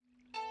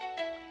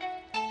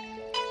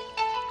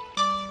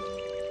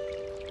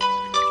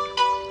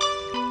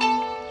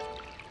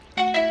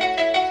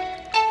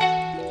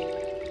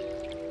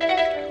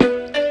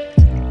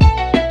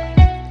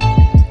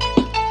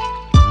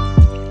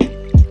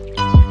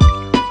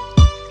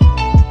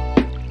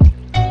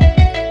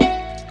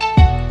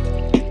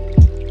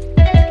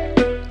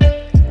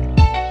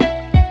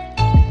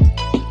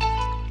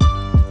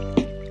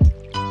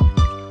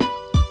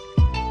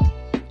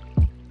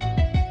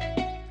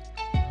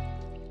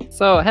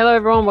So, hello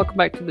everyone, welcome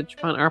back to the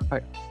Japan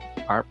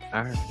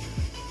Archive.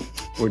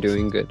 We're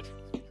doing good.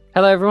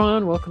 Hello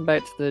everyone, welcome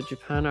back to the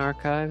Japan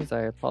Archives.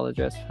 I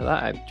apologize for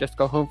that. I've just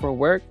got home from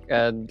work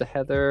and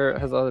Heather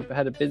has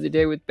had a busy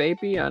day with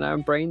baby and our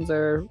brains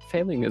are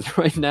failing us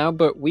right now,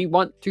 but we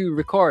want to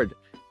record.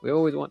 We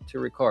always want to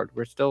record.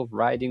 We're still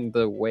riding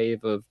the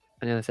wave of,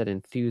 I know I said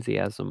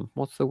enthusiasm.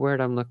 What's the word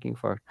I'm looking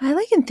for? I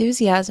like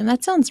enthusiasm.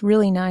 That sounds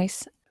really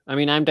nice. I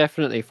mean, I'm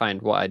definitely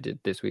find what I did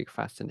this week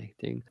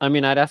fascinating. I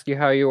mean, I'd ask you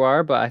how you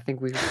are, but I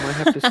think we might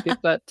have to skip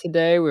that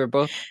today. We're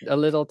both a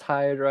little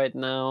tired right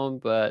now,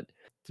 but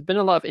there's been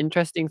a lot of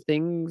interesting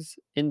things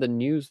in the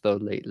news, though,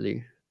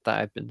 lately that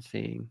I've been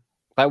seeing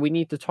that we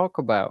need to talk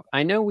about.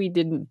 I know we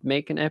didn't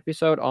make an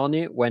episode on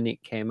it when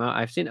it came out.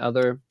 I've seen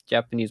other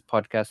Japanese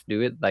podcasts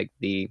do it, like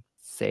the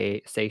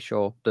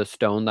Seisho, the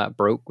stone that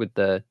broke with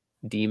the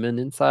demon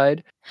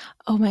inside.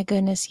 Oh my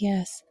goodness,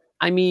 yes.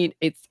 I mean,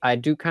 I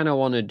do kind of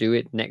want to do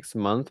it next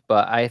month,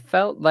 but I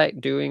felt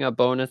like doing a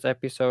bonus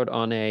episode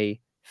on a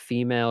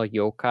female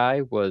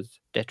yokai was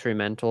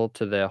detrimental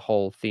to the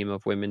whole theme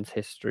of Women's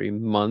History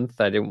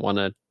Month. I didn't want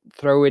to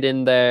throw it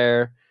in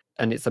there,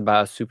 and it's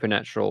about a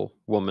supernatural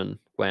woman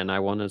when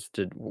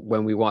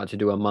we wanted to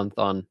do a month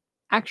on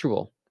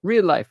actual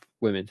real life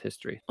women's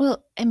history.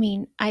 Well, I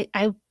mean, I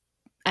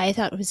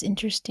thought it was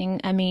interesting.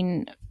 I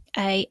mean,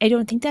 I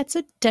don't think that's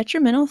a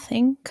detrimental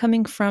thing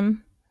coming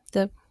from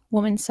the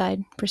woman's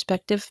side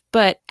perspective,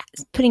 but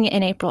putting it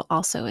in April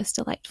also is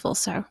delightful.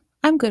 So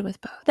I'm good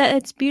with both. That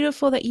it's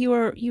beautiful that you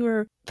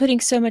were putting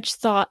so much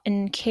thought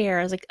and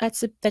care. I was like,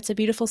 that's a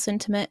beautiful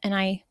sentiment, and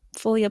I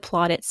fully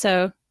applaud it.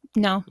 So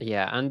no.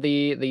 Yeah, and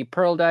the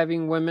pearl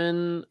diving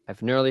women,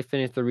 I've nearly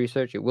finished the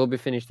research. It will be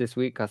finished this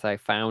week because I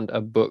found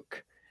a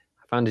book.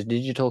 I found a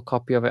digital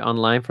copy of it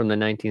online from the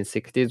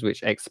 1960s,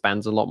 which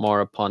expands a lot more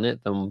upon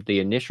it than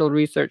the initial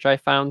research I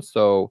found.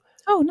 So,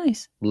 Oh,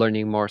 nice.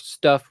 learning more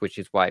stuff, which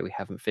is why we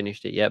haven't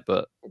finished it yet.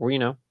 But we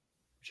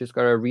just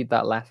got to read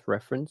that last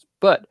reference.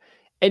 But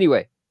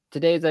anyway,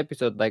 today's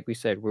episode, like we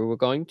said, we were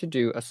going to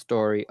do a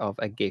story of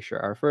a geisha,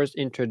 our first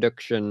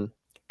introduction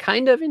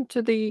kind of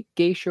into the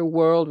geisha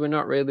world. We're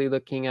not really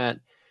looking at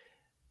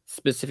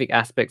specific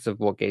aspects of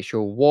what geisha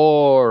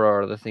wore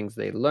or the things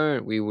they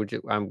learned.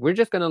 We're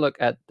just going to look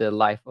at the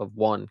life of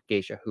one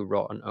geisha who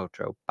wrote an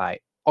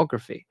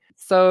autobiography.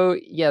 So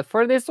yeah,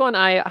 for this one,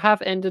 I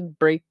have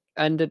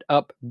ended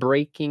up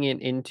breaking it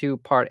into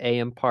part A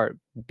and part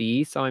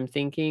B. So I'm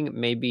thinking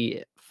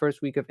maybe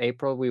first week of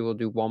April we will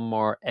do one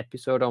more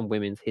episode on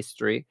women's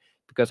history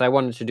because I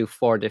wanted to do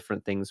 4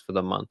 different things for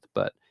the month,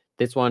 but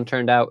this one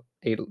turned out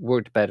it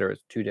worked better as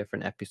 2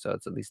 different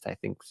episodes, at least I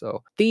think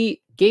so. The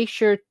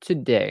geisha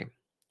today,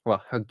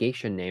 well, her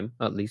geisha name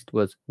at least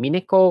was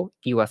Mineko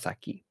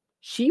Iwasaki.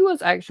 She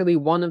was actually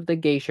one of the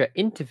geisha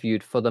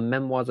interviewed for the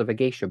Memoirs of a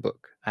Geisha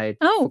book. I'd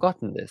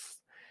forgotten this.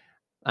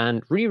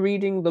 And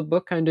rereading the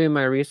book I'm doing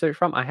my research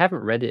from, I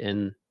haven't read it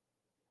in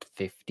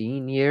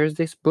 15 years,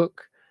 this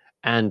book.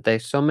 And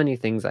there's so many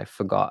things I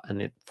forgot,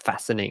 and it's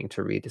fascinating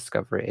to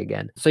rediscover it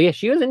again. So yeah,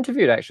 she was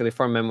interviewed actually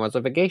for Memoirs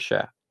of a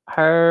Geisha.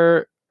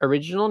 Her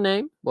original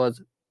name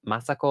was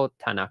Masako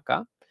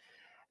Tanaka,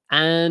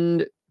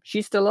 and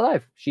she's still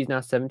alive. She's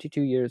now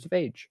 72 years of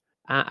age.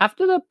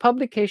 After the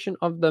publication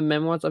of the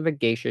Memoirs of a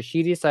Geisha,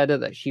 she decided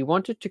that she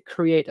wanted to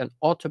create an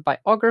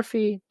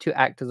autobiography to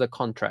act as a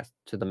contrast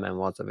to the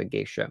Memoirs of a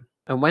Geisha.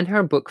 And when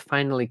her book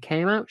finally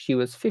came out, she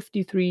was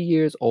 53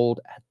 years old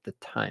at the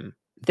time.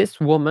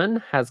 This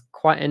woman has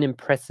quite an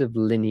impressive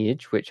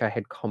lineage, which I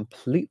had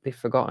completely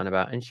forgotten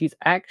about, and she's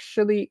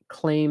actually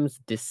claims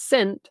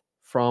descent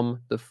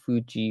from the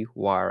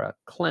Fujiwara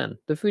clan.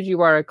 The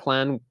Fujiwara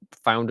clan,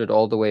 founded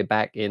all the way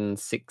back in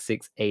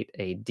 668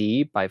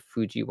 AD by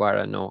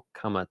Fujiwara no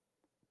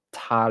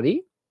Kamatari,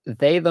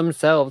 they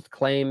themselves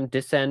claim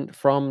descent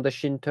from the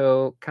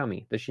Shinto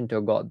kami, the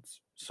Shinto gods.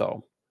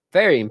 So,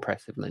 very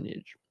impressive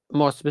lineage.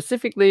 More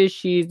specifically,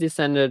 she's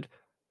descended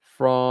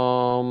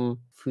from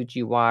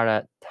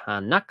Fujiwara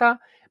Tanaka,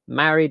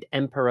 married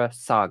Emperor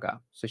Saga.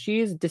 So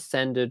she is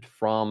descended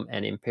from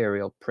an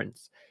imperial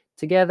prince.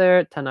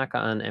 Together, Tanaka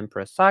and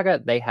Emperor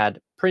Saga, they had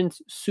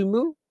Prince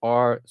Sumu,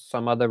 or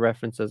some other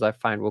references I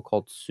find were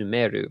called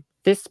Sumeru.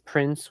 This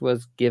prince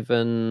was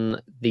given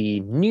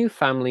the new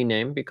family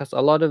name because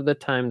a lot of the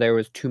time there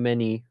was too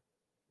many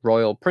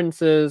royal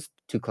princes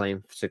to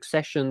claim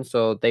succession,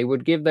 so they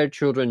would give their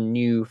children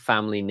new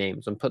family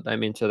names and put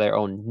them into their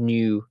own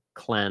new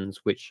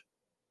clans, which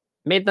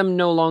made them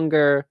no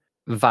longer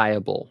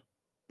viable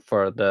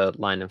for the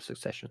line of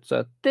succession.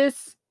 So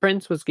this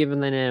prince was given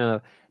the name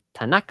of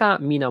Tanaka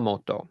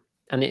Minamoto,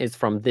 and it is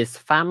from this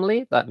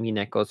family that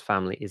Mineko's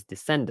family is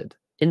descended.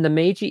 In the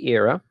Meiji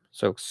era,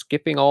 so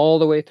skipping all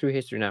the way through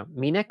history now,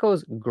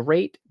 Mineko's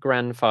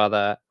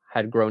great-grandfather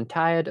had grown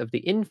tired of the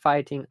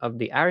infighting of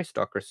the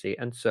aristocracy,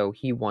 and so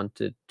he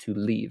wanted to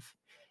leave.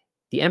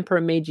 The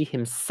Emperor Meiji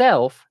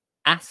himself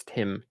asked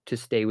him to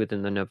stay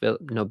within the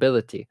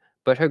nobility,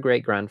 but her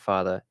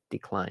great-grandfather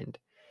declined.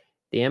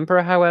 The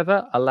emperor,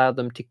 however, allowed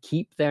them to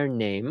keep their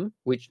name,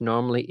 which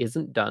normally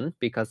isn't done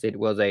because it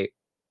was a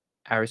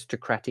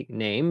aristocratic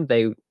name.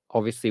 They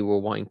obviously were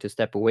wanting to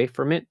step away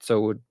from it,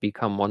 so would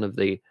become one of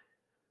the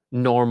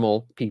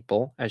normal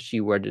people, as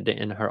she worded it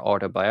in her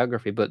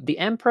autobiography. But the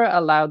emperor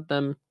allowed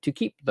them to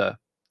keep the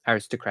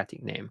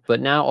aristocratic name.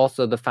 But now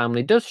also the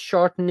family does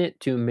shorten it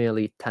to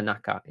merely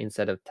Tanaka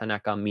instead of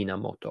Tanaka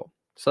Minamoto.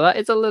 So that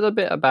is a little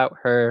bit about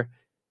her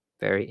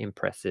very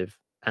impressive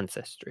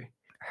ancestry.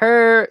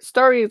 Her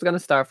story is going to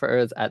start for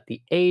us at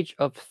the age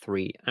of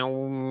 3.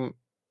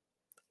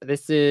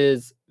 This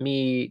is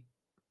me,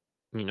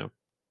 you know,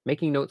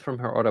 making notes from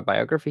her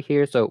autobiography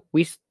here. So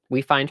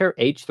we find her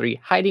age 3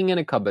 hiding in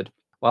a cupboard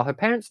while her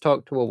parents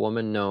talk to a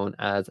woman known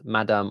as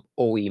Madame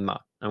Oima.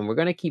 And we're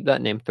going to keep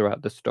that name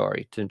throughout the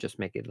story to just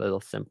make it a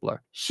little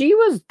simpler. She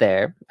was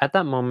there at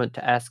that moment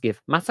to ask if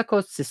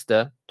Masako's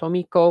sister,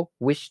 Tomiko,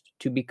 wished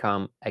to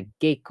become a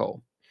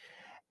geiko.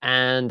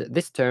 And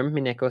this term,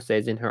 Mineko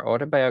says in her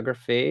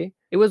autobiography,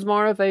 it was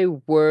more of a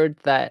word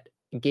that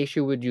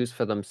geisha would use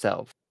for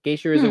themselves.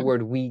 Geisha is a Hmm.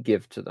 word we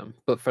give to them,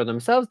 but for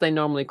themselves, they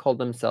normally call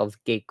themselves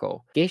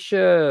geiko.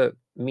 Geisha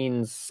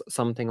means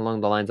something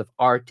along the lines of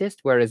artist,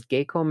 whereas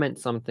geiko meant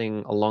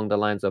something along the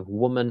lines of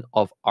woman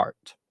of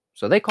art.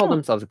 So they call Oh,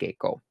 themselves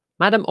geiko.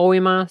 Madame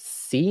Oima,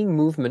 seeing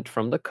movement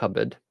from the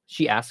cupboard,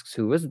 she asks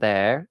who was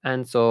there,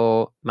 and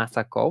so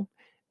Masako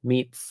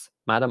meets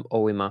Madame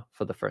Oima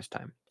for the first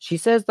time. She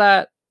says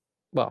that,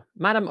 well,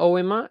 Madame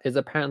Oima is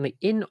apparently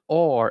in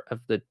awe of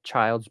the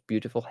child's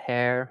beautiful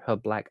hair, her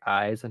black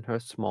eyes, and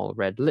her small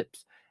red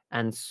lips.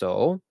 And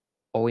so,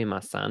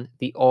 Oima-san,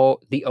 the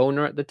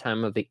owner at the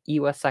time of the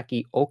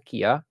Iwasaki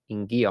Okiya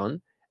in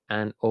Gion,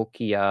 and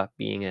Okiya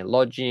being a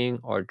lodging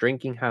or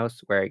drinking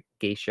house where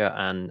Geisha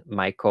and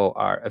Maiko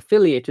are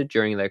affiliated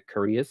during their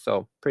careers,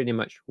 so pretty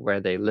much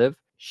where they live.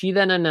 She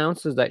then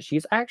announces that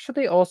she's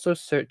actually also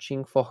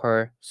searching for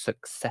her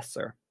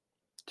successor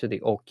to the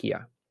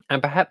Okiya,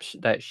 and perhaps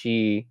that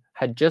she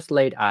had just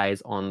laid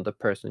eyes on the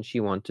person she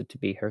wanted to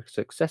be her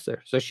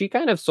successor. So she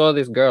kind of saw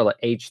this girl at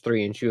age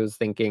 3 and she was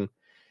thinking,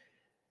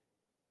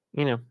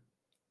 you know,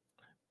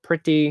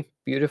 pretty,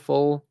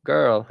 beautiful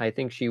girl. I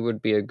think she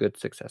would be a good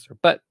successor.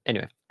 But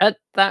anyway, at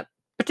that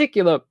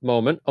particular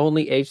moment,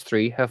 only age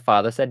 3, her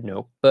father said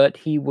no, but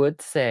he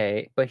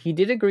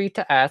did agree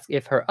to ask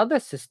if her other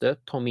sister,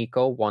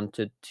 Tomiko,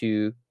 wanted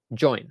to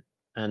join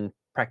and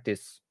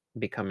practice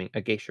becoming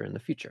a geisha in the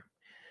future.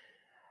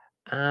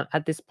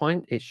 At this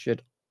point, it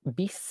should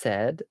be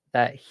said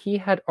that he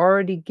had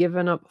already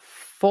given up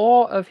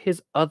 4 of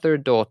his other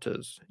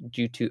daughters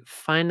due to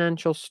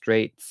financial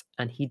straits,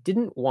 and he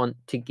didn't want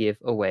to give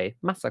away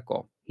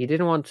Masako. He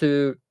didn't want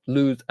to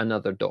lose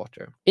another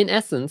daughter. In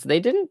essence, they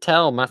didn't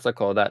tell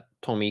Masako that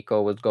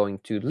Tomiko was going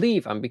to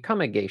leave and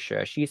become a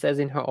geisha. She says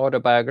in her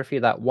autobiography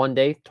that one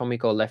day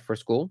Tomiko left for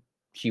school.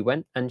 She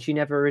went and she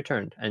never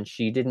returned, and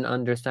she didn't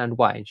understand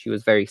why. And she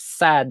was very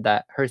sad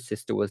that her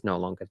sister was no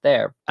longer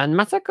there. And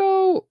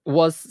Masako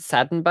was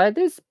saddened by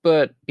this,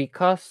 but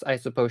because I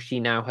suppose she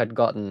now had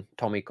gotten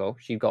Tomiko,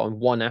 she'd gotten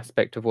one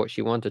aspect of what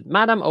she wanted,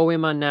 Madame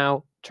Oima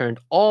now turned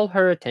all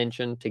her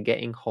attention to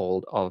getting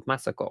hold of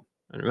Masako.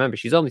 And remember,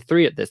 she's only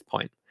 3 at this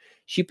point.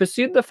 She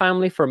pursued the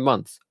family for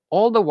months,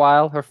 all the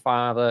while her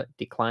father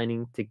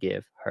declining to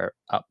give her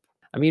up.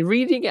 I mean,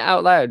 reading it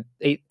out loud,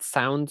 it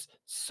sounds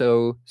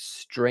so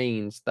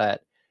strange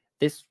that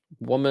this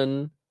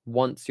woman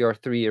wants your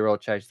 3-year-old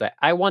child. She's like,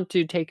 I want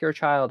to take your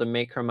child and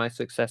make her my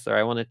successor.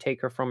 I want to take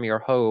her from your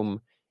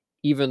home,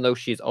 even though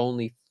she's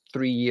only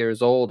 3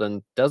 years old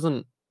and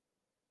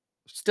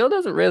still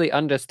doesn't really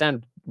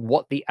understand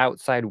what the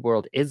outside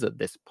world is at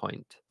this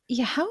point.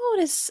 yeah. How old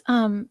is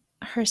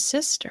her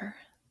sister?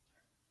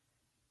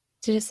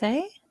 Did it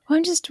say? Well,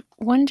 I'm just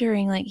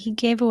wondering. Like, he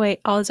gave away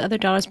all his other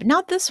daughters, but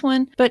not this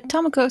one. But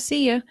Tomoko,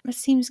 see ya. It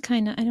seems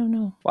kind of. I don't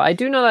know. Well, I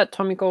do know that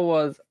Tomiko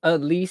was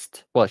at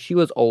least, well, she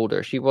was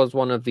older. She was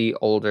one of the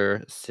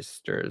older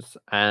sisters,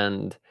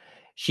 and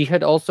she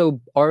had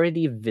also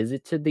already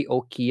visited the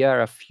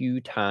Okiya a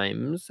few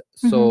times.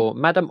 Mm-hmm. So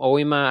Madame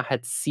Oima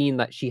had seen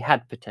that she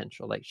had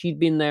potential. Like, she'd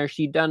been there,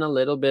 she'd done a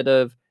little bit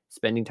of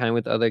spending time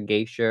with other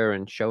geisha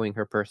and showing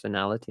her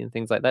personality and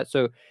things like that.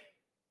 So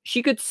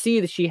she could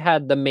see that she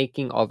had the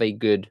making of a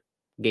good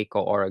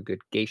geiko or a good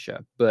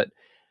geisha. But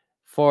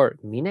for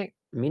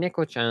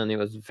Mineko-chan, it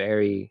was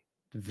very,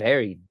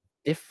 very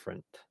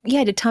different.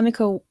 Yeah. Did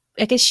Tomiko?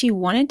 I guess she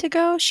wanted to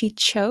go. She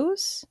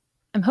chose.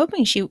 I'm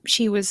hoping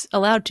she was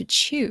allowed to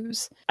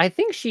choose. I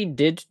think she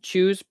did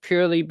choose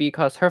purely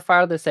because her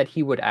father said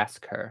he would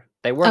ask her.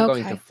 They weren't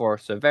going to Okay.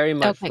 force her, very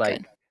much Okay. Good.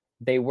 like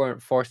they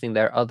weren't forcing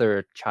their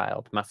other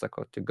child,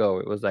 Masako, to go.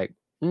 It was like,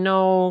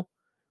 no,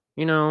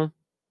 you know,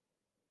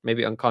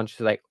 maybe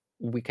unconsciously, like,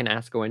 we can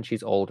ask her when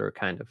she's older,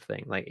 kind of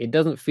thing. Like, it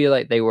doesn't feel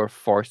like they were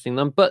forcing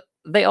them, but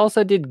they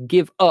also did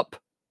give up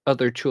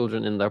other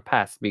children in their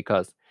past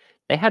because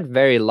they had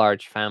very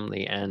large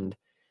family, and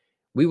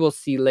we will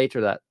see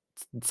later that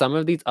some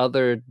of these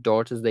other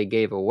daughters they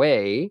gave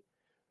away,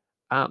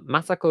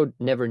 Masako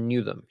never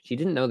knew them. She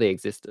didn't know they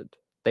existed.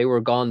 They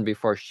were gone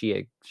before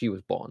she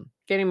was born.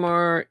 Getting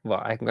more,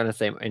 well, I'm gonna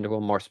say into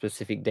a more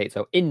specific date.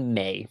 So in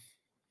May,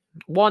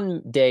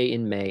 One day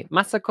in May,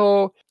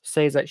 Masako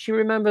says that she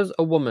remembers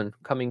a woman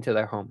coming to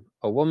their home.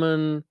 A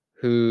woman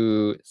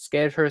who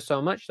scared her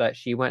so much that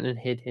she went and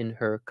hid in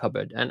her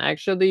cupboard. And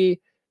actually,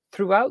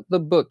 throughout the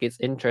book, it's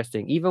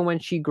interesting. Even when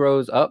she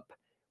grows up,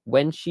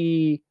 when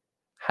she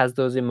has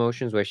those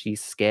emotions where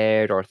she's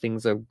scared or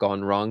things have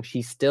gone wrong,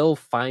 she still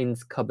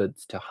finds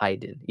cupboards to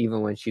hide in,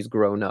 even when she's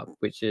grown up,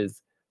 which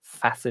is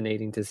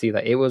fascinating to see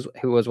that it was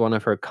one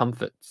of her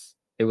comforts.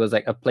 It was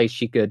like a place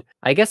she could,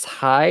 I guess,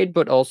 hide,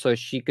 but also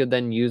she could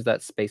then use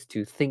that space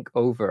to think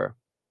over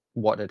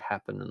what had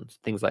happened and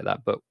things like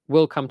that. But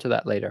we'll come to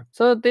that later.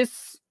 So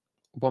this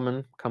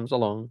woman comes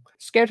along,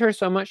 scared her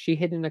so much she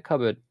hid in a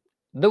cupboard.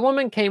 The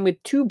woman came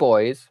with two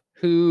boys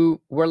who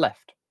were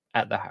left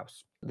at the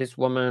house. This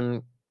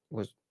woman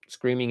was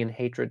screaming in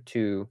hatred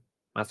to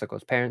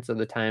Masako's parents at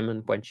the time,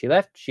 and when she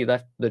left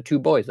the two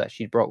boys that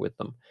she'd brought with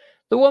them.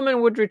 The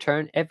woman would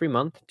return every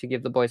month to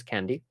give the boys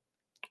candy.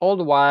 All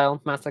the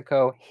while,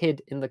 Masako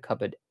hid in the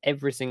cupboard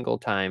every single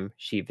time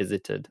she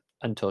visited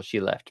until she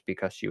left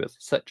because she was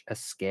such a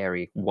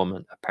scary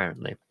woman,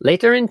 apparently.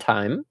 Later in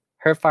time,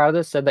 her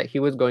father said that he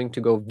was going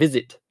to go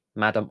visit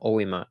Madame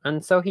Oima,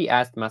 and so he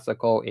asked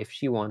Masako if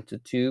she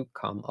wanted to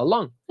come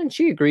along, and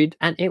she agreed,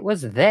 and it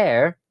was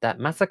there that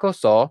Masako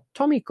saw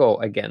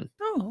Tomiko again.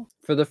 Oh.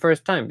 For the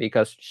first time,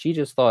 because she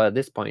just thought at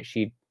this point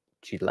she'd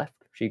left.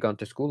 She'd gone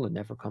to school and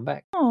never come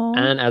back. Oh.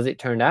 And as it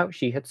turned out,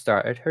 she had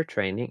started her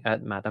training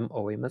at Madame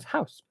Oima's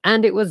house.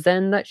 And it was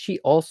then that she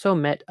also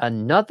met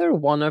another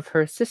one of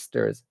her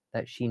sisters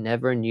that she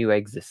never knew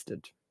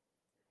existed.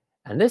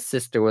 And this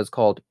sister was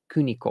called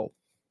Kuniko.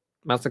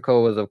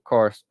 Masako was, of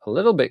course, a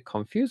little bit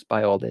confused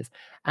by all this.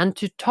 And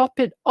to top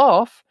it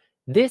off,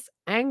 the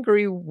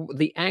angry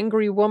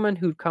woman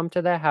who'd come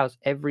to their house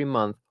every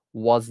month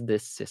was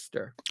this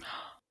sister.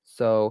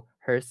 So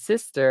her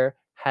sister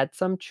had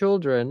some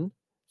children,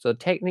 so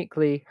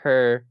technically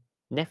her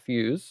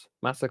nephews,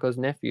 Masako's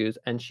nephews,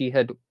 and she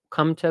had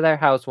come to their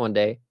house one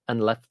day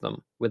and left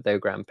them with their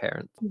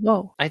grandparents.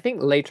 Whoa. I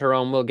think later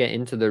on we'll get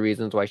into the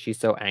reasons why she's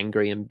so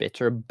angry and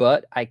bitter,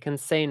 but I can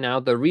say now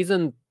the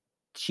reason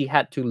she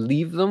had to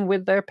leave them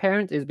with their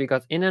parents is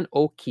because in an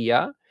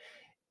okiya,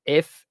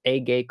 if a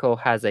geiko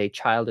has a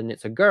child and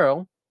it's a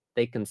girl,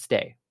 they can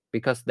stay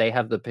because they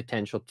have the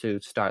potential to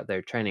start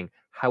their training.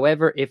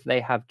 However, if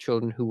they have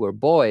children who were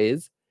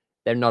boys,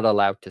 they're not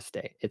allowed to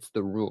stay. It's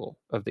the rule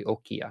of the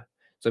okiya.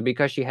 So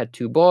because she had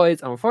two boys,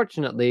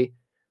 unfortunately,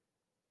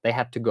 they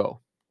had to go.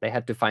 They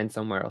had to find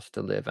somewhere else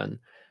to live. And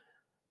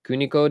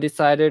Kuniko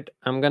decided,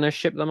 I'm going to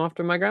ship them off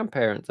to my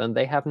grandparents, and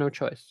they have no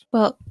choice.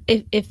 Well,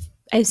 if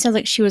it sounds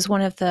like she was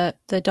one of the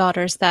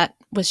daughters that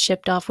was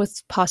shipped off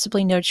with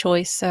possibly no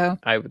choice. So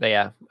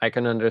I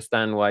can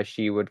understand why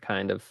she would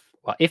kind of,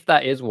 well, if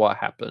that is what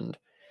happened,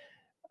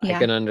 I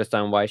can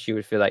understand why she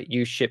would feel like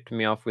you shipped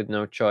me off with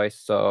no choice.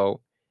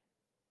 So,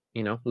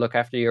 look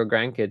after your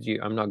grandkids.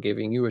 I'm not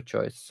giving you a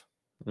choice.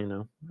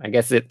 I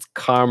guess it's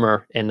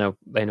karma in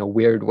a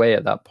weird way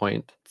at that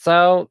point.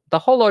 So the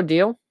whole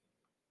ordeal,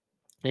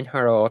 in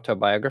her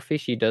autobiography,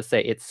 she does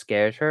say it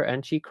scared her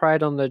and she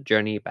cried on the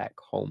journey back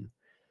home.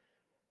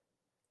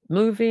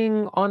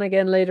 Moving on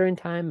again later in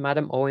time,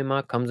 Madame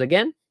Oima comes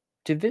again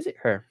to visit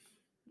her.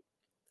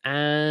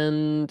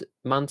 And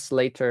months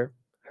later,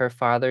 her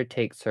father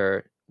takes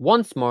her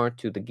once more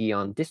to the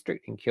Gion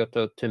District in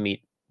Kyoto to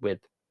meet with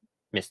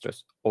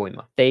Mistress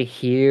Oima. They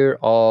hear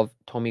of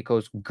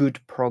Tomiko's good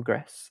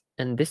progress,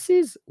 and this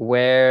is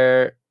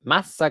where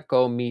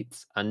Masako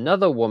meets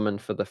another woman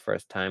for the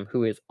first time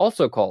who is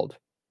also called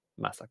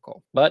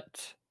Masako.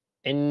 But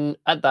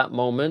at that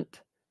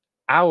moment,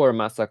 our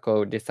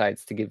Masako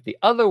decides to give the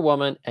other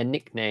woman a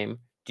nickname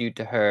due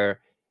to her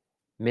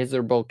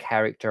miserable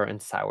character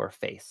and sour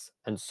face.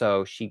 And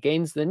so she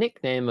gains the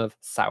nickname of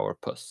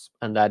Sourpuss,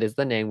 and that is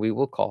the name we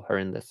will call her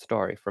in this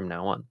story from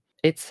now on.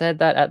 It's said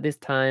that at this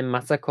time,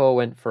 Masako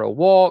went for a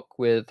walk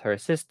with her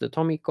sister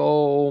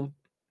Tomiko,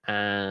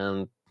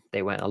 and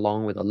they went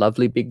along with a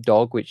lovely big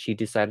dog, which she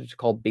decided to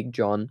call Big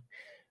John.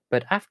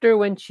 But after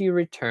when she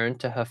returned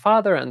to her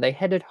father and they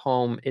headed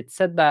home, it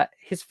said that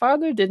his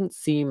father didn't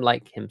seem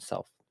like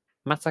himself.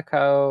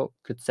 Masako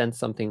could sense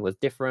something was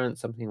different,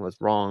 something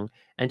was wrong,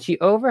 and she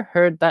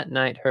overheard that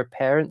night her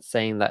parents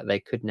saying that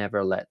they could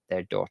never let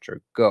their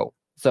daughter go.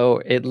 So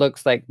it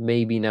looks like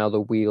maybe now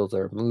the wheels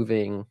are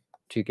moving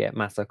to get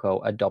Masako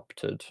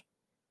adopted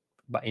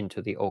but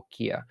into the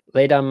Okiya.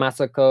 Later,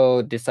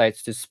 Masako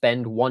decides to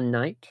spend one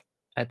night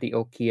at the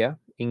Okiya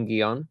in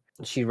Gion.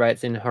 She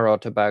writes in her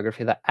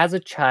autobiography that as a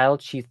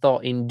child, she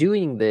thought in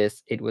doing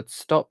this, it would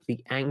stop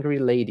the angry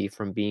lady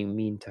from being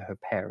mean to her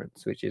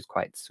parents, which is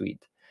quite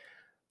sweet.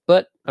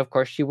 But, of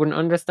course, she wouldn't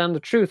understand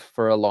the truth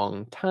for a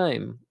long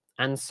time.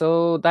 And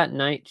so that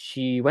night,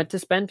 she went to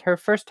spend her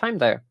first time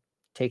there,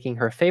 taking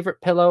her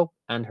favorite pillow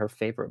and her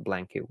favorite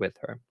blanket with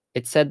her.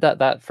 It's said that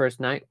that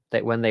first night,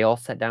 that when they all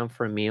sat down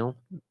for a meal,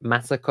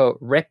 Masako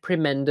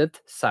reprimanded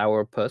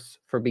Sourpuss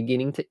for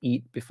beginning to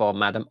eat before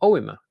Madame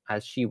Oima,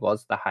 as she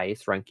was the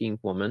highest ranking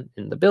woman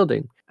in the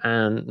building.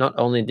 And not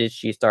only did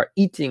she start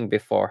eating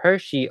before her,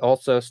 she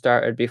also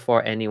started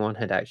before anyone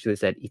had actually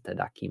said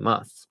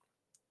itadakimasu.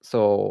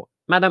 So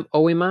Madame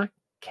Oima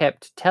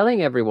kept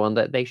telling everyone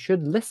that they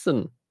should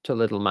listen to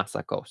little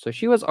Masako. So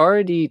she was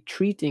already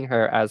treating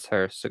her as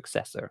her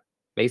successor,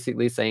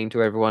 basically saying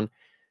to everyone,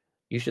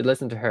 you should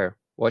listen to her.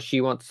 What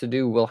she wants to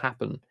do will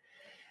happen.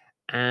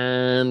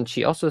 And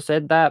she also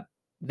said that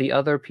the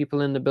other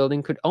people in the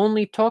building could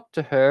only talk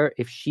to her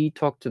if she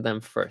talked to them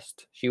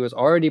first. She was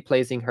already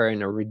placing her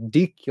in a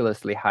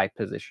ridiculously high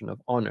position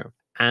of honor.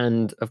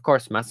 And of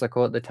course,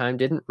 Masako at the time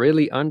didn't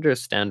really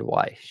understand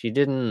why. She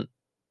didn't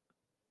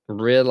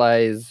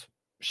realize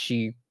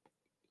she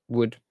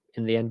would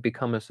in the end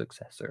become a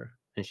successor,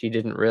 and she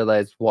didn't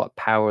realize what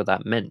power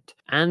that meant.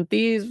 And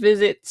these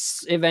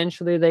visits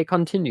eventually they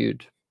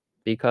continued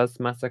because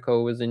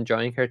Masako was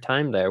enjoying her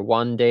time there.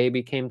 One day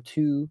became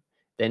two,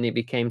 then it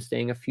became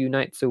staying a few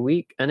nights a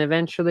week, and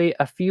eventually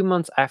a few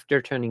months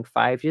after turning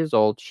 5 years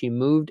old, she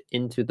moved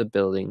into the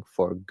building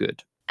for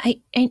good.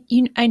 I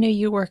know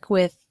you work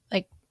with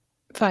like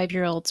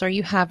 5-year-olds, or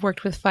you have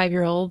worked with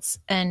 5-year-olds,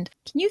 and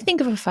can you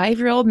think of a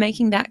 5-year-old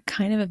making that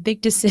kind of a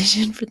big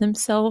decision for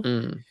themselves?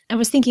 I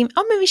was thinking,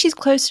 oh, maybe she's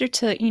closer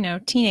to,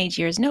 teenage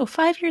years. No,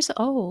 5 years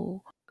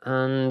old.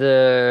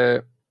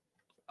 And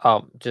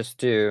just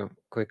to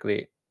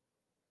quickly,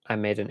 I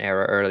made an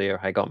error earlier.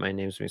 I got my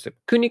names mixed up.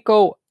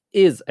 Kuniko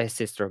is a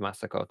sister of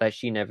Masako that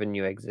she never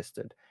knew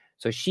existed.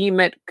 So she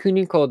met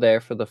Kuniko there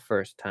for the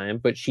first time,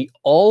 but she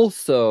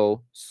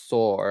also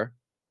saw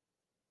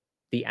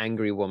the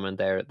angry woman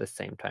there at the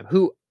same time,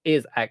 who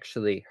is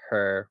actually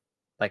her.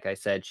 Like I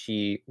said,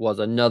 she was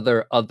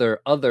another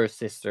other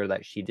sister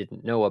that she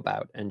didn't know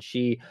about, and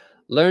she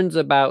learns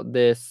about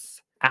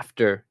this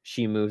after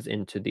she moves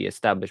into the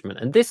establishment.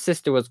 And this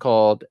sister was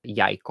called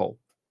Yaiko.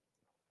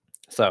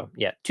 So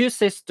yeah, three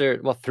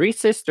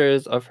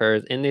sisters of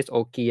hers in this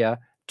Okiya,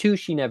 two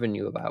she never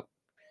knew about,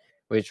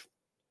 which,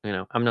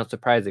 I'm not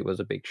surprised it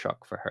was a big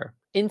shock for her.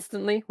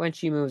 Instantly, when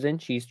she moves in,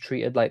 she's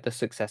treated like the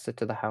successor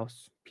to the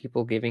house,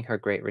 people giving her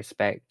great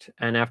respect.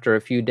 And after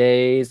a few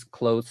days,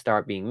 clothes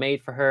start being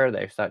made for her,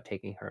 they start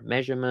taking her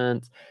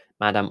measurements.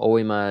 Madame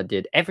Oima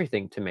did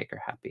everything to make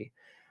her happy.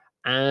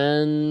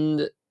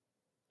 And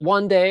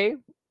one day,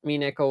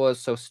 Mineko was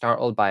so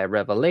startled by a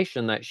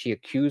revelation that she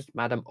accused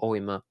Madame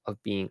Oima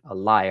of being a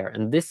liar.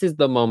 And this is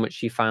the moment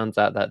she finds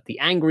out that the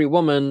angry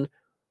woman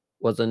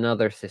was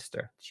another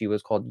sister. She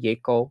was called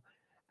Yeiko,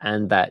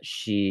 and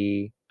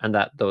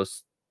that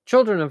those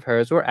children of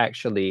hers were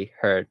actually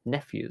her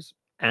nephews.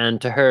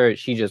 And to her,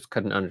 she just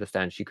couldn't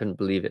understand. She couldn't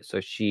believe it. So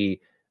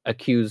she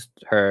accused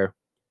her,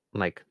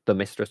 like the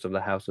mistress of the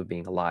house, of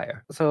being a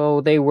liar.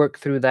 So they work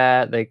through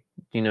that.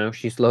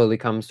 She slowly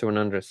comes to an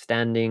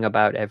understanding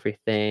about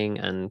everything,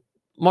 and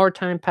more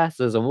time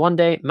passes. And one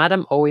day,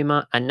 Madame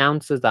Oima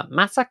announces that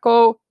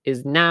Masako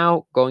is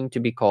now going to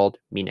be called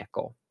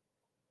Mineko.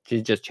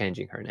 She's just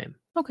changing her name.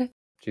 Okay.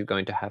 She's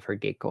going to have her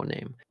Geiko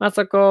name.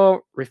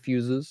 Masako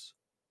refuses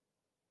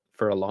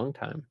for a long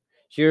time.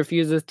 She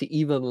refuses to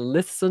even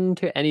listen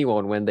to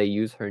anyone when they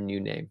use her new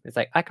name. It's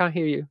like, I can't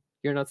hear you.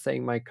 You're not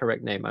saying my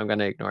correct name. I'm going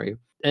to ignore you.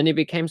 And it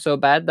became so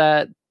bad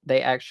that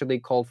they actually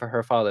called for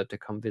her father to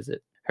come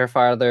visit. Her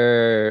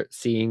father,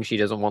 seeing she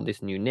doesn't want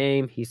this new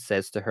name, he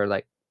says to her,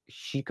 like,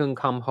 she can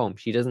come home.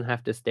 She doesn't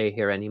have to stay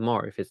here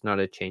anymore if it's not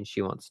a change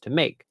she wants to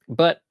make.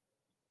 But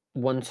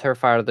once her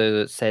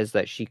father says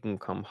that she can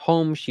come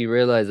home, she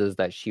realizes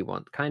that she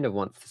kind of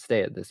wants to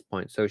stay at this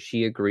point. So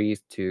she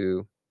agrees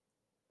to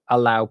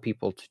allow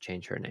people to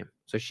change her name.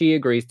 So she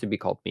agrees to be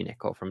called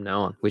Mineko from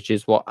now on, which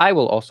is what I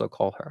will also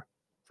call her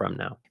from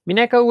now.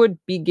 Mineko would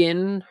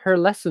begin her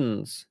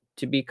lessons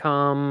to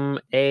become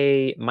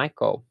a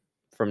Maiko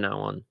from now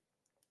on.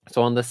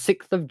 So on the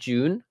 6th of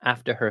June,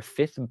 after her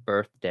 5th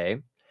birthday,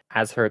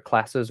 as her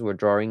classes were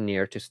drawing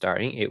near to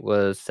starting, it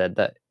was said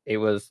that it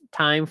was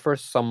time for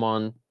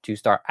someone to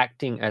start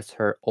acting as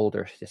her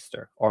older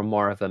sister, or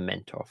more of a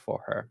mentor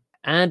for her.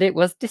 And it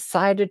was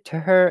decided to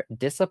her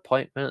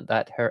disappointment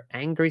that her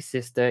angry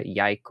sister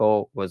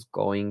Yaiko was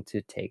going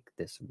to take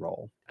this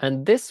role.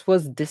 And this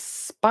was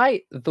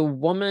despite the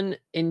woman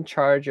in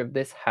charge of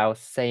this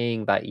house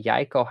saying that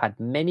Yaiko had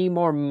many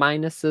more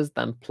minuses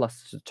than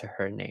pluses to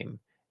her name.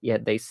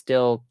 Yet they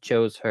still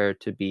chose her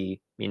to be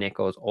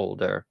Mineko's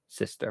older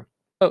sister.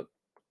 So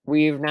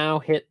we've now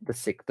hit the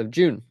 6th of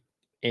June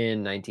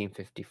in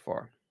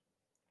 1954.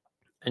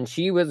 And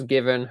she was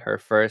given her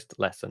first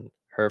lesson,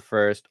 her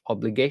first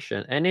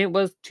obligation, and it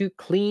was to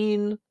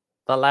clean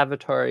the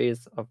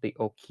lavatories of the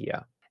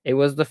Okiya. It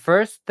was the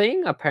first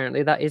thing,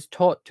 apparently, that is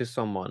taught to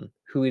someone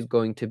who is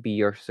going to be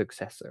your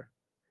successor.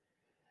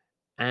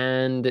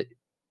 And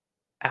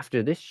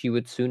after this, she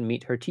would soon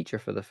meet her teacher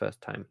for the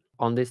first time.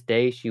 On this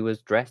day, she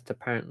was dressed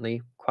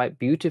apparently quite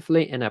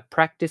beautifully in a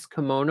practice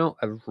kimono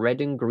of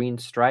red and green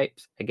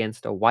stripes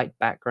against a white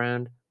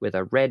background with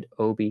a red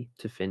obi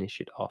to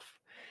finish it off.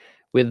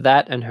 With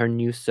that and her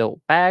new silk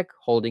bag,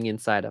 holding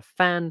inside a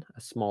fan,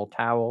 a small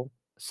towel,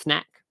 a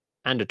snack,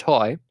 and a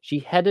toy, she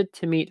headed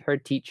to meet her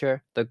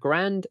teacher, the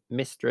Grand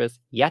Mistress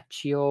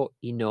Yachio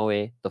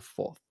Inoue IV.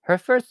 Her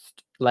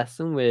first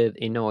lesson with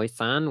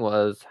Inoue-san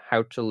was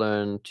how to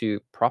learn to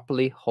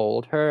properly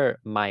hold her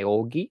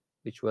myogi,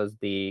 which was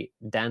the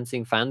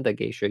dancing fan that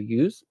geisha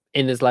use.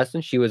 In this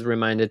lesson, she was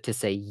reminded to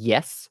say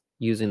yes,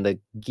 using the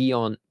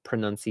Gion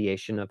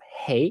pronunciation of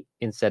hey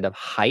instead of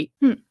height.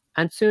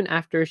 And soon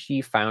after,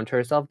 she found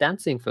herself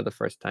dancing for the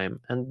first time.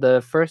 And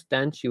the first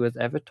dance she was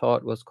ever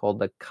taught was called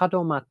the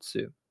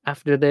kadomatsu.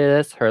 After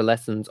this, her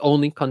lessons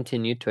only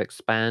continued to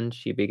expand.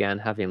 She began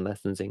having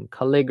lessons in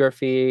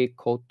calligraphy,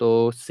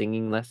 koto,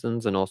 singing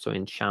lessons, and also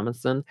in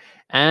shamisen.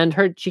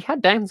 And she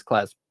had dance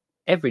class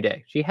every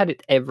day. She had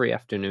it every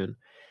afternoon.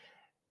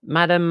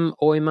 Madame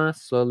Oima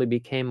slowly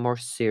became more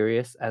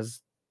serious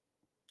as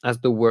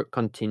the work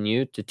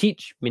continued to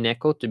teach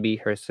Mineko to be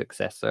her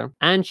successor,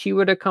 and she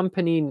would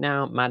accompany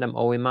now Madame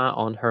Oima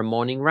on her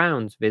morning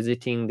rounds,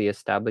 visiting the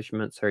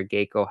establishments her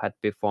geiko had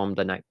performed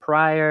the night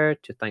prior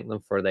to thank them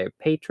for their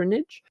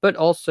patronage, but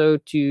also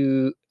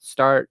to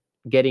start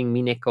getting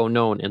Mineko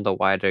known in the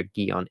wider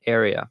Gion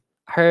area.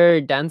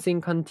 Her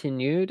dancing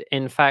continued.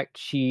 In fact,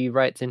 she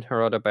writes in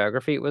her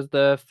autobiography it was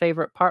the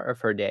favorite part of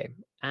her day.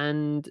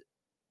 And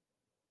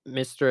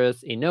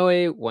Mistress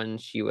Inoue, when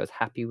she was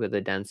happy with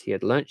the dance he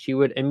had learnt, she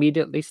would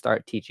immediately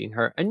start teaching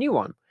her a new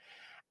one.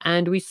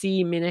 And we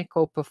see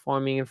Mineko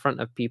performing in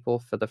front of people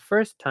for the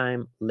first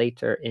time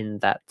later in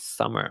that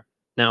summer.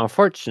 Now,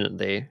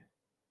 unfortunately,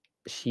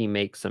 she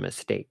makes a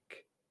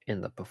mistake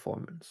in the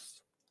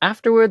performance.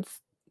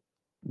 Afterwards,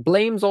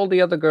 blames all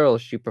the other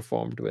girls she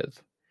performed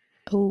with.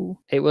 Oh.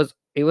 It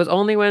was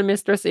only when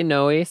Mistress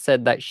Inoue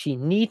said that she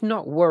need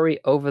not worry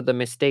over the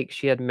mistake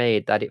she had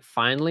made that it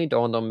finally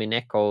dawned on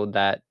Mineko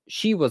that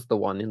she was the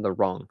one in the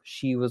wrong.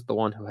 She was the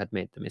one who had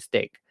made the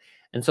mistake.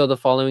 And so the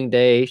following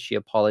day, she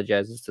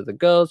apologizes to the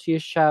girls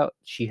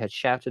she had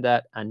shouted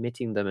at,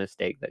 admitting the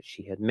mistake that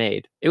she had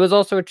made. It was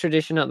also a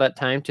tradition at that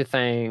time to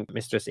thank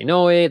Mistress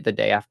Inoue the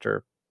day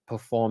after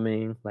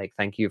performing, like,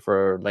 thank you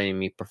for letting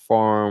me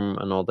perform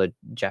and all the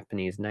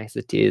Japanese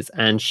niceties.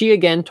 And she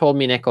again told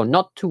Mineko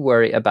not to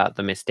worry about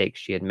the mistakes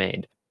she had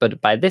made.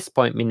 But by this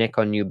point,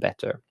 Mineko knew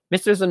better.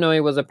 Mr.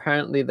 Zanoi was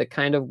apparently the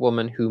kind of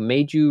woman who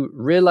made you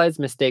realize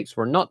mistakes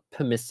were not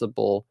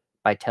permissible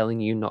by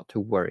telling you not to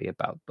worry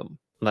about them.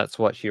 That's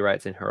what she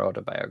writes in her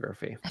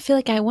autobiography. I feel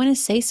like I want to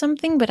say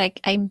something, but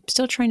I'm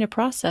still trying to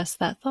process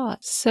that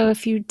thought. So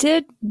if you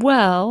did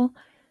well,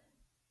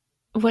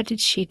 what did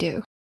she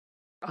do?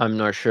 I'm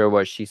not sure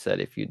what she said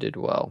if you did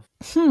well.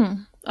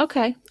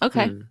 Okay.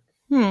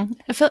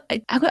 I feel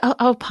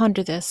I'll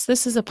ponder this.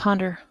 This is a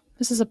pondering.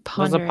 It was a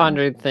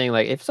pondering thing.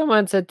 Like, if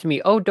someone said to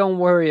me, "Oh, don't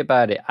worry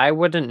about it," I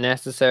wouldn't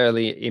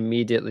necessarily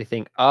immediately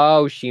think,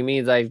 "Oh, she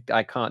means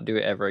I can't do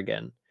it ever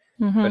again."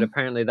 But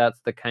apparently,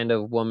 that's the kind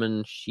of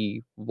woman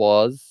she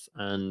was,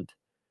 and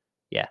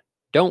yeah,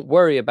 don't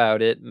worry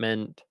about it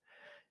meant,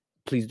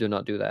 please do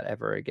not do that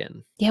ever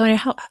again. Yeah, I wonder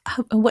how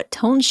what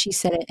tone she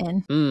said it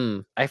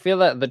in. I feel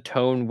that the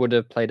tone would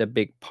have played a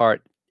big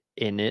part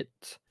in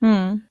it.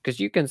 Because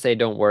you can say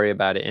don't worry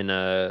about it in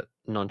a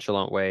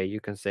nonchalant way, you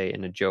can say it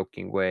in a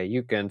joking way,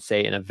 you can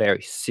say it in a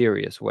very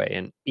serious way,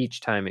 and each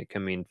time it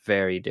can mean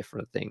very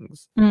different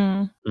things.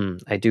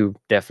 I do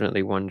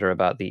definitely wonder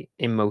about the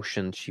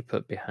emotion she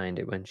put behind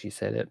it when she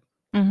said it.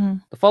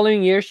 The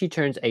following year, she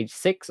turns age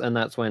 6, and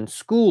that's when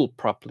school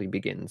properly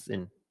begins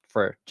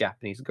for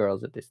Japanese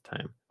girls at this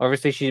time.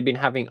 Obviously, she'd been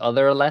having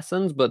other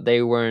lessons, but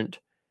they weren't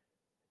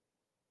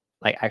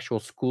like actual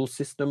school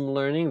system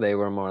learning. They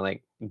were more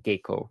like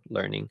geiko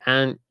learning.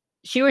 And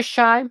she was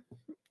shy.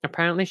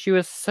 Apparently, she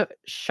was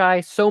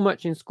shy so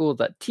much in school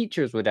that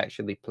teachers would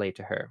actually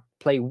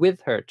play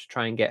with her to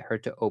try and get her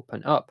to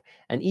open up.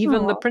 And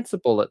even the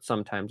principal at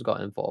sometimes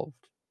got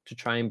involved to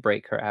try and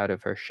break her out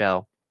of her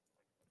shell.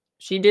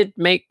 She did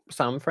make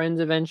some friends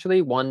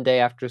eventually. One day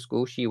after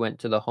school, she went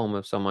to the home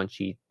of someone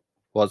she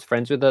was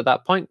friends with at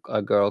that point,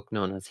 a girl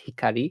known as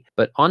Hikari.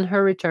 But on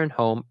her return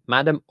home,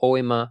 Madame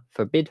Oima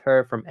forbid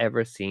her from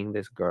ever seeing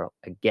this girl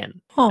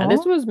again. And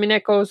this was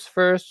Mineko's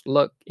first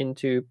look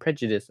into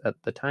prejudice at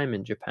the time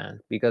in Japan,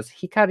 because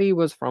Hikari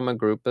was from a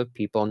group of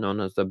people known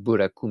as the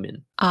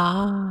Burakumin.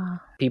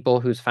 People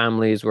whose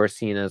families were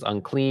seen as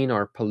unclean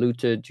or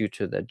polluted due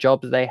to the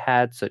jobs they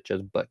had, such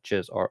as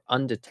butchers or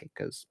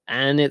undertakers.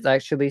 And it's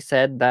actually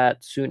said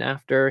that soon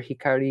after,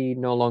 Hikari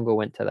no longer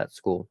went to that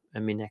school,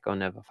 and Mineko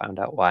never found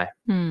out why.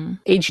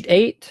 Aged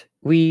 8,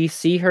 we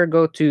see her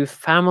go to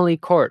family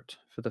court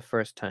for the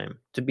first time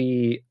to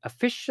be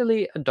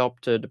officially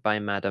adopted by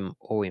Madame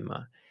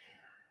Oima.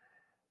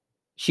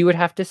 She would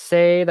have to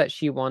say that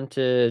she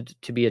wanted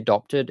to be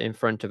adopted in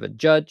front of a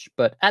judge,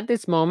 but at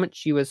this moment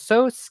she was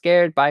so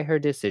scared by her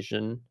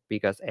decision,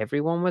 because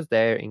everyone was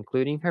there,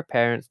 including her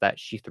parents, that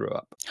she threw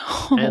up.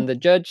 And the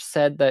judge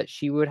said that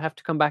she would have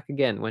to come back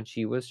again when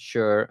she was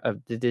sure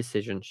of the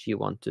decision she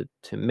wanted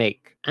to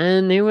make.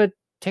 And it would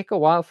take a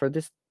while for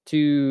this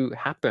to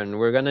happen.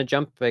 We're going to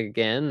jump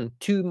again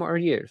 2 more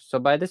years. So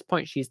by this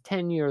point, she's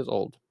 10 years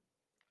old.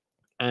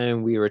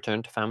 And we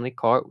return to family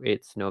court.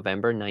 It's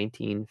November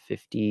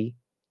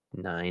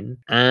 1959.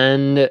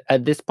 And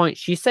at this point,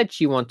 she said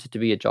she wanted to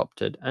be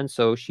adopted. And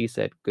so she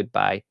said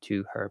goodbye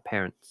to her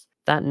parents.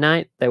 That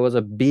night, there was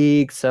a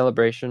big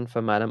celebration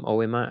for Madame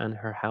Oima and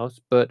her house.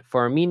 But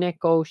for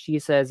Mineko, she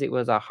says it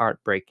was a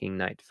heartbreaking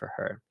night for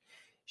her.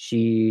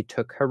 She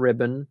took a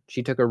ribbon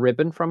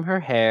from her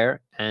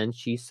hair, and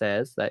she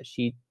says that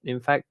she, in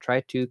fact,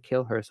 tried to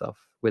kill herself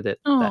with it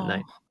that Oh,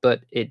 night,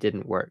 but it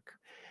didn't work.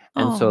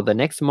 And so the oh,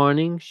 next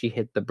morning, she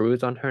hid the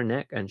bruise on her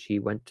neck and she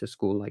went to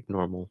school like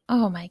normal.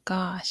 oh my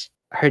gosh.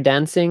 Her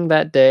dancing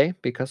that day,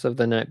 because of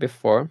the night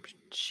before,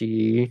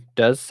 she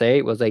does say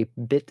it was a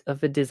bit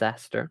of a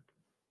disaster.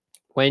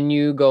 When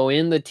you go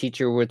in, the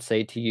teacher would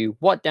say to you,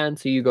 "What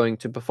dance are you going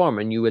to perform?"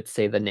 And you would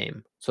say the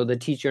name. So the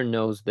teacher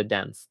knows the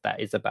dance that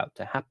is about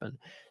to happen.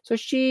 So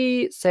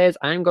she says,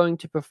 "I'm going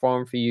to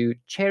perform for you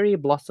Cherry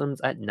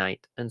Blossoms at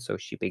Night." And so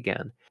she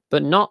began.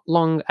 But not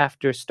long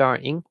after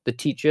starting, the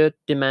teacher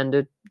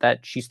demanded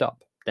that she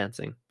stop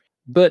dancing.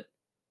 But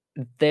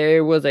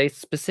there was a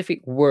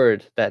specific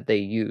word that they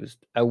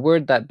used, a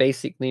word that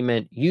basically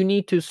meant you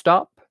need to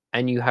stop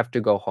and you have to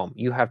go home.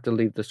 You have to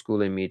leave the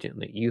school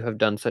immediately. You have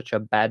done such a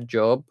bad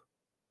job.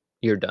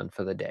 You're done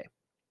for the day.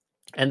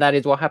 And that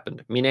is what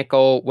happened.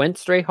 Mineko went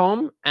straight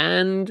home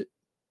and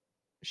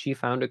she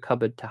found a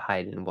cupboard to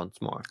hide in once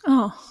more.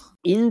 Oh,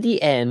 In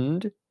the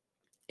end,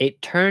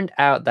 it turned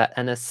out that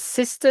an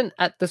assistant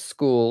at the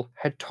school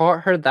had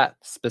taught her that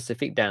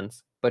specific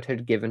dance, but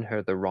had given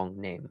her the wrong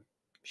name.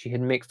 She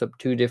had mixed up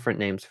 2 different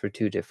names for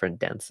 2 different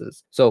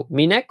dances. So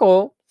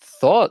Mineko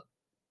thought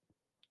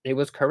it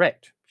was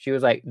correct. She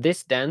was like,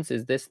 this dance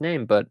is this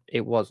name, but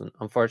it wasn't.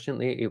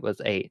 Unfortunately, it was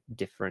a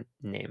different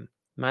name.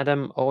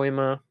 Madame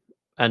Oima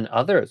and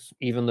others,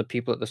 even the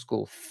people at the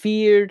school,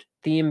 feared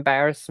the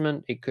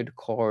embarrassment it could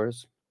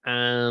cause.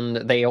 And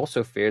they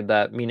also feared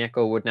that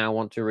Mineko would now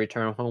want to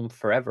return home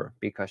forever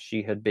because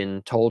she had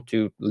been told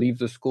to leave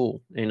the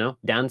school.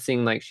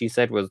 Dancing, like she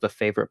said, was the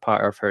favorite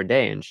part of her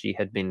day, and she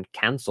had been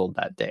cancelled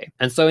that day.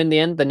 And so in the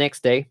end, the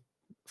next day,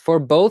 for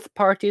both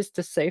parties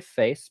to save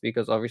face,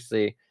 because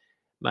obviously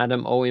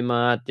Madame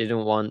Oima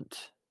didn't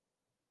want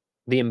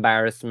the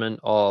embarrassment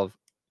of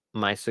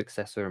my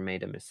successor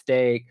made a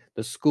mistake.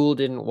 The school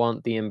didn't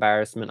want the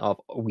embarrassment of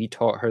we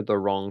taught her the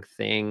wrong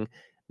thing.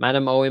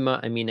 Madame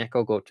Oima and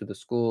Mineko go to the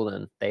school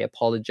and they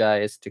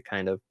apologize to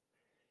kind of,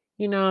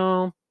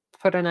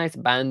 put a nice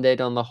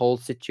band-aid on the whole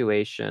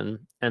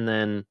situation. And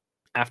then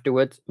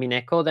afterwards,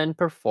 Mineko then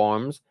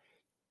performs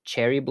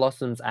Cherry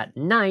Blossoms at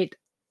Night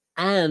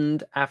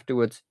and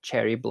afterwards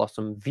Cherry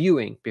Blossom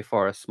Viewing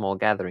before a small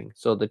gathering.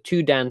 So the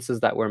 2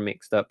 dances that were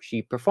mixed up,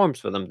 she performs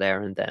for them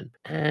there and then.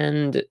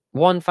 And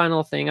one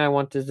final thing I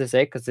wanted to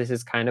say, because this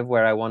is kind of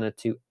where I wanted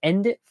to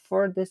end it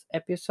for this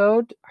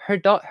episode,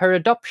 her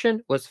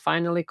adoption was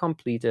finally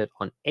completed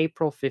on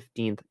April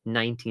 15th,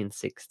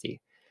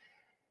 1960.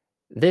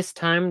 This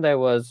time there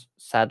was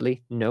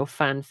sadly no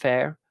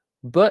fanfare,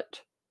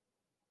 but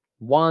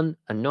one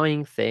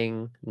annoying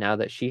thing now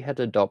that she had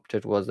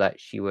adopted was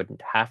that she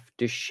would have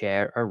to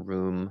share a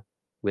room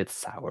with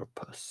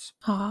Sourpuss.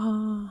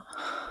 ah,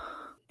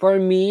 For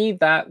me,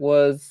 that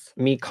was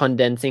me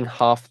condensing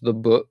half the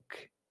book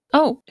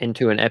oh,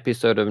 into an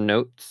episode of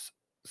notes.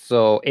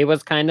 So it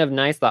was kind of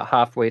nice that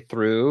halfway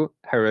through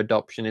her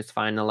adoption is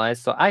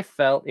finalized. So I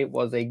felt it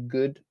was a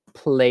good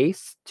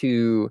place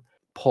to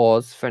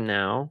pause for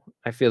now.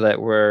 I feel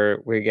that we're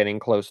getting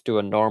close to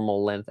a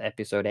normal length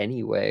episode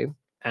anyway.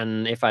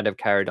 And if I'd have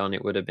carried on,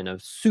 it would have been a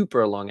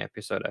super long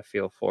episode, I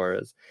feel, for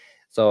us.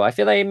 So I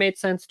feel like it made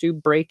sense to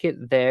break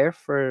it there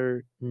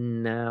for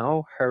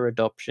now. Her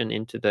adoption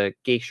into the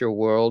geisha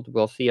world.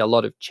 We'll see a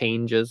lot of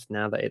changes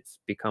now that it's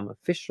become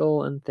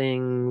official and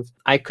things.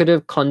 I could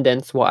have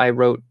condensed what I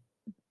wrote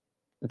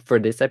for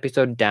this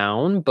episode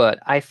down, but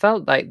I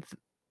felt like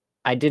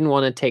I didn't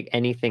want to take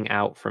anything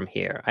out from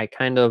here. I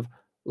kind of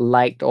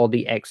liked all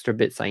the extra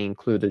bits I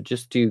included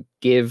just to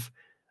give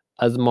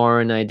us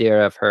more an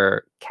idea of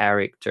her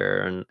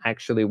character and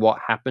actually what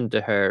happened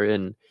to her.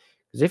 And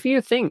because if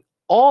you think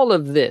all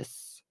of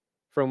this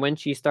from when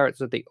she starts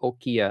with the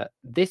Okia,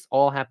 this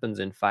all happens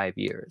in 5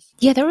 years.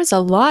 yeah, there was a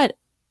lot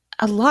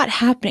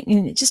happening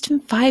in just in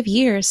 5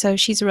 years. So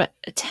she's what,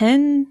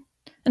 10?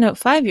 No,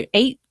 5 years,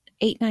 8,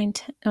 8, 9,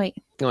 10. Oh, wait,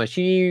 No,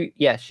 she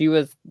was she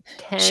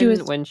 10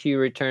 was when she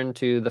returned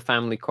to the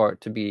family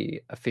court to be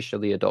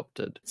officially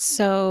adopted.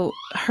 so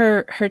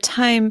her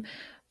time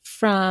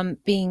from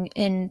being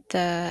in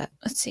the,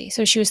 let's see,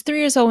 so she was 3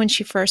 years old when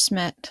she first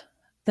met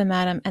the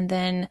madam, and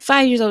then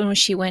 5 years old when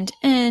she went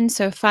in,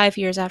 so 5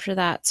 years after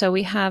that. So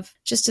we have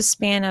just a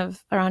span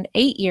of around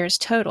 8 years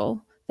total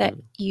that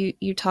you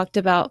talked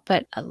about,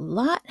 but a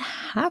lot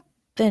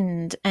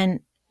happened,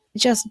 and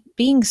just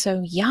being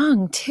so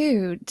young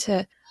too,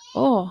 to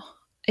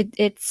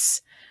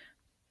it's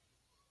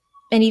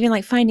and even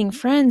like finding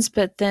friends.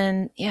 But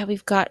then, yeah,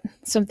 we've got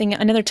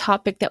another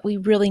topic that we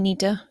really need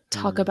to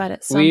talk about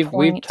at some We've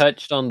point.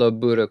 touched on the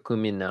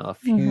Burakumi now a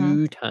Mm-hmm.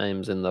 few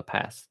times in the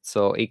past,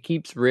 so it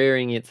keeps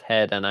rearing its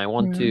head, and I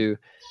want Mm-hmm. to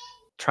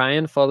try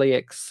and fully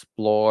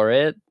explore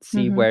it,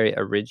 see Mm-hmm. where it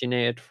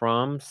originated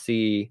from,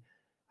 see.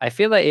 I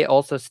feel like it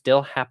also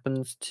still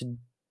happens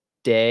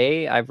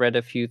today. I've read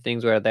a few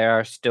things where there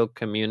are still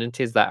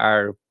communities that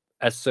are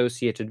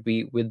associated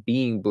with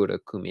being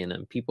Buddha-kumin,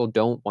 and people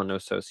don't want to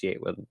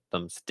associate with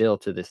them still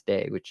to this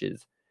day, which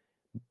is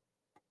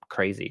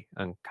crazy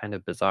and kind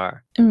of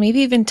bizarre. And maybe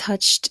even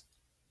touched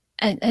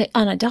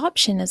on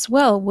adoption as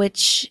well,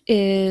 which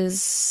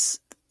is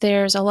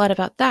there's a lot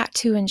about that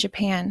too in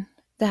Japan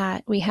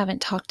that we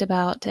haven't talked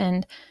about,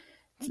 and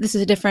this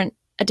is a different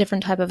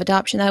type of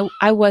adoption that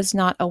I was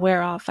not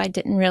aware of. I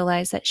didn't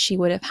realize that she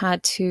would have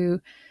had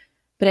to,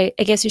 but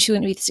I guess she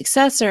wouldn't be the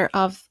successor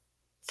of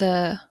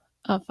the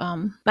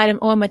Madame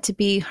Oma to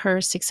be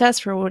her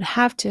successor would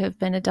have to have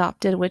been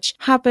adopted, which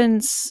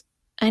happens,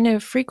 I know,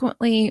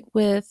 frequently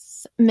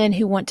with men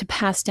who want to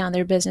pass down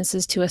their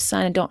businesses to a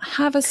son and don't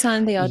have a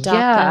son. They adopt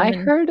Yeah, I them,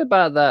 and heard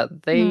about that.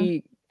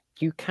 mm,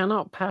 You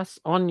cannot pass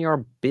on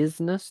your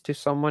business to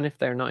someone if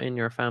they're not in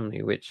your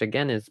family, which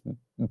again is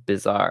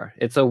bizarre.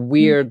 It's a mm.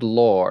 weird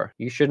law.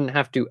 You shouldn't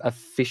have to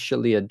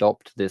officially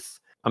adopt this.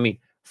 I mean,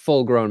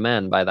 full-grown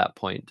man by that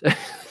point.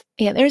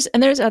 Yeah,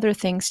 there's other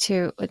things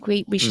too. Like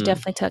we should Mm.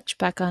 definitely touch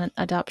back on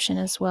adoption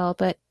as well.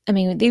 But I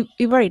mean,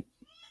 we've already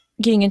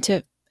getting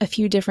into a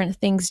few different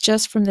things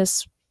just from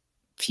this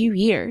few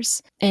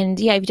years. And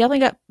yeah, you've definitely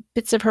got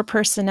bits of her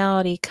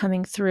personality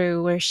coming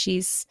through where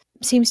she's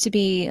seems to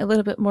be a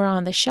little bit more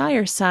on the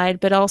shyer side,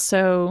 but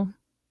also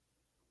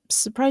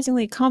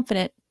surprisingly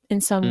confident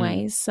in some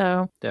ways.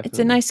 So it's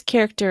a Definitely. nice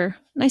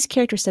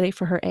character study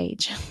for her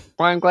age.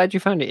 Well, I'm glad you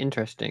found it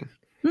interesting.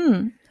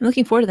 I'm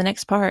looking forward to the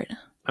next part.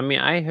 I mean,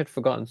 I had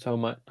forgotten so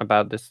much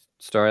about this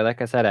story.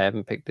 Like I said, I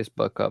haven't picked this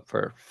book up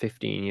for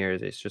 15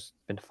 years. It's just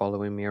been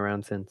following me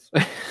around since,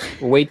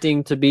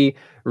 waiting to be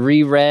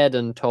reread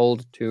and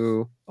told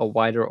to a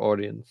wider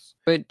audience.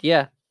 But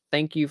yeah,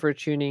 thank you for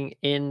tuning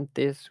in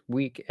this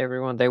week,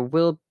 everyone. There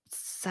will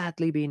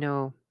sadly be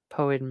no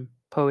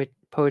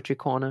poetry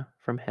corner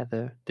from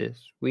Heather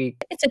this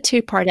week. It's a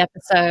 2-part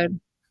episode.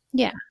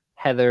 Yeah.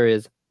 Heather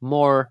is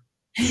more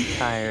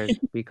tired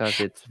because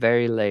it's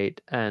very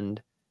late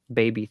and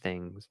baby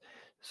things.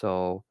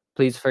 So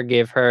please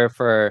forgive her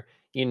for,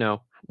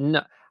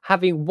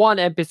 having one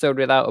episode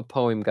without a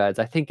poem, guys.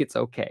 I think it's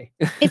okay.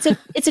 It's a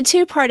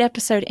 2-part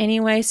episode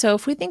anyway, so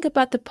if we think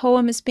about the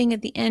poem as being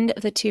at the end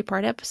of the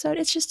 2-part episode,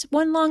 it's just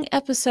one long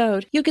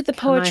episode. You get the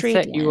Can I poetry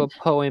at set the you a end.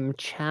 poem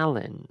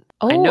challenge?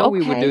 I Oh, know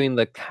we were okay. doing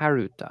the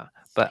karuta,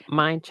 but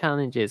my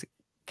challenge is,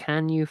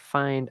 can you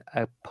find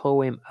a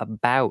poem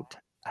about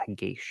a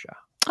geisha?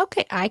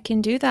 Okay, I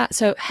can do that.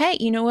 So, hey,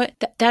 you know what?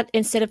 That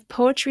instead of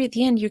poetry at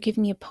the end, you're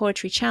giving me a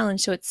poetry challenge,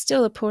 so it's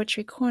still a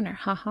poetry corner.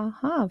 Ha ha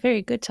ha.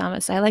 Very good,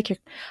 Thomas. I like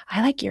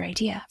your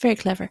idea. Very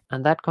clever.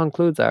 And that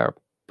concludes our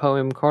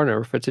poem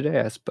corner for today,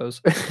 I suppose.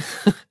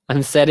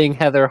 I'm setting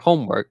Heather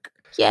homework.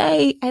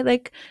 Yay! I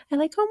like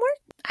homework.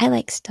 I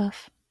like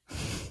stuff.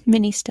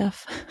 Mini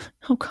stuff.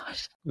 Oh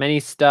gosh.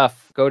 Many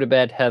stuff. Go to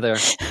bed, Heather.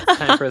 It's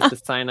time for us to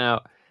sign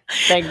out.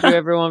 Thank you,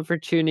 everyone, for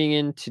tuning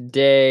in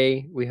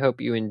today. We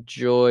hope you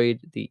enjoyed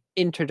the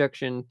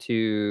introduction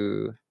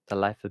to the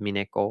life of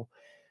Mineko.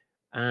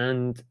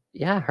 And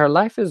yeah, her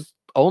life is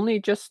only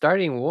just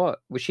starting.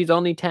 She's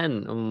only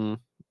 10.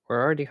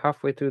 We're already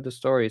halfway through the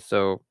story,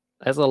 so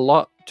there's a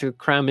lot to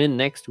cram in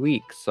next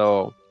week.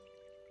 So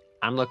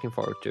I'm looking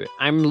forward to it.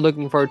 I'm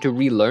looking forward to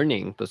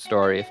relearning the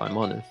story, if I'm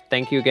honest.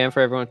 Thank you again for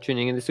everyone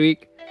tuning in this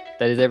week.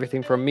 That is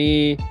everything from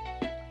me.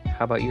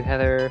 How about you,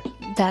 Heather?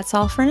 That's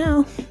all for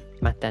now.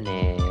 Mata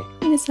ne.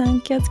 皆さ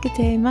ん気をつけ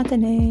てまた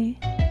ね。